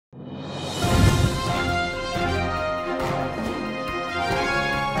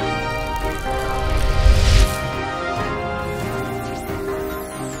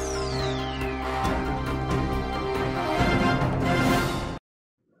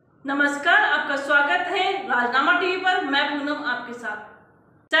नमस्कार, आपका स्वागत है राजनामा टीवी पर। मैं पूनम आपके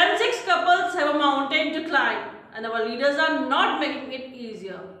साथ। Same-sex couples have a mountain to climb and our leaders are not making it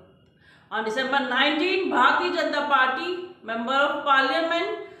easier. On December 19, Bharatiya Janata Party Member of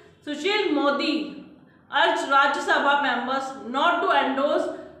Parliament Sushil Modi urged Rajya Sabha members not to endorse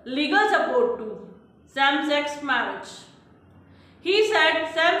legal support to same-sex marriage. He said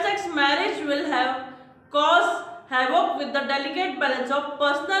same-sex marriage will have caused havoc with the delicate balance of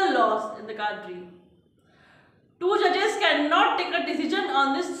personal laws in the country. Two judges cannot take a decision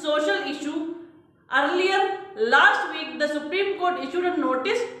on this social issue. Earlier last week, the Supreme Court issued a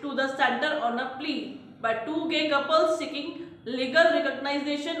notice to the center on a plea by two gay couples seeking legal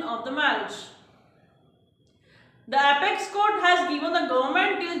recognition of the marriage. The apex court has given the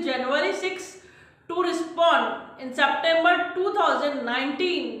government till January 6 to respond. In September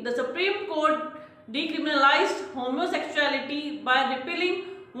 2019, the Supreme Court decriminalized homosexuality by repealing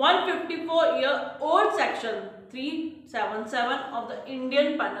 154-year-old section 377 of the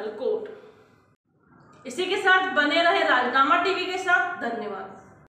Indian Penal Code. इसी के साथ बने रहे राजनामा TV के साथ। धन्यवाद।